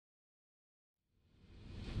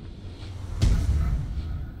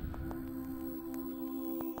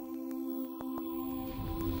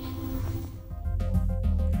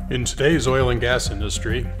In today's oil and gas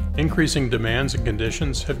industry, increasing demands and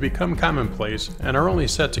conditions have become commonplace and are only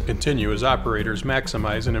set to continue as operators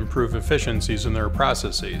maximize and improve efficiencies in their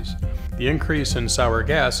processes. The increase in sour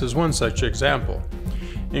gas is one such example.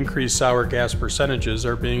 Increased sour gas percentages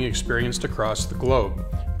are being experienced across the globe,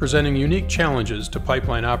 presenting unique challenges to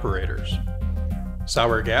pipeline operators.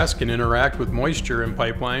 Sour gas can interact with moisture in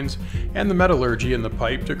pipelines and the metallurgy in the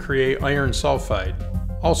pipe to create iron sulfide,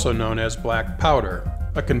 also known as black powder,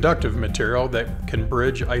 a conductive material that can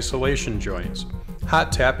bridge isolation joints.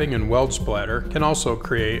 Hot tapping and weld splatter can also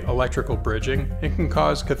create electrical bridging and can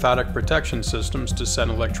cause cathodic protection systems to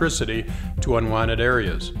send electricity to unwanted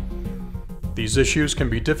areas. These issues can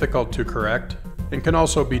be difficult to correct and can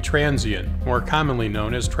also be transient, more commonly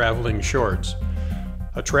known as traveling shorts.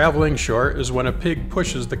 A traveling short is when a pig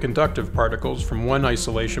pushes the conductive particles from one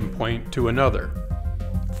isolation point to another.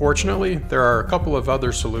 Fortunately, there are a couple of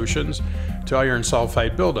other solutions to iron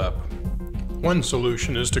sulfide buildup. One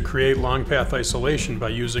solution is to create long path isolation by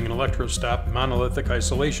using an electrostop monolithic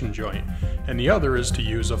isolation joint, and the other is to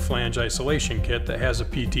use a flange isolation kit that has a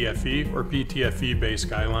PTFE or PTFE-based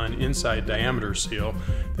Guylon inside diameter seal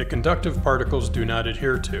that conductive particles do not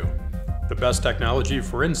adhere to. The best technology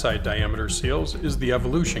for inside diameter seals is the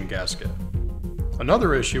evolution gasket.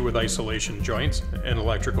 Another issue with isolation joints and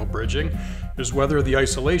electrical bridging is whether the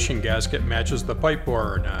isolation gasket matches the pipe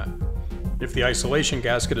bore or not. If the isolation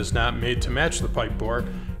gasket is not made to match the pipe bore,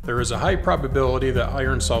 there is a high probability that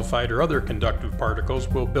iron sulfide or other conductive particles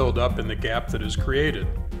will build up in the gap that is created.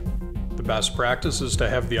 The best practice is to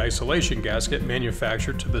have the isolation gasket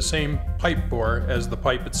manufactured to the same pipe bore as the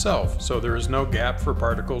pipe itself, so there is no gap for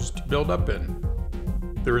particles to build up in.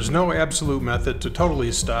 There is no absolute method to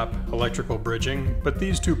totally stop electrical bridging, but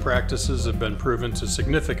these two practices have been proven to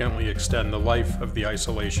significantly extend the life of the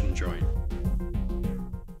isolation joint.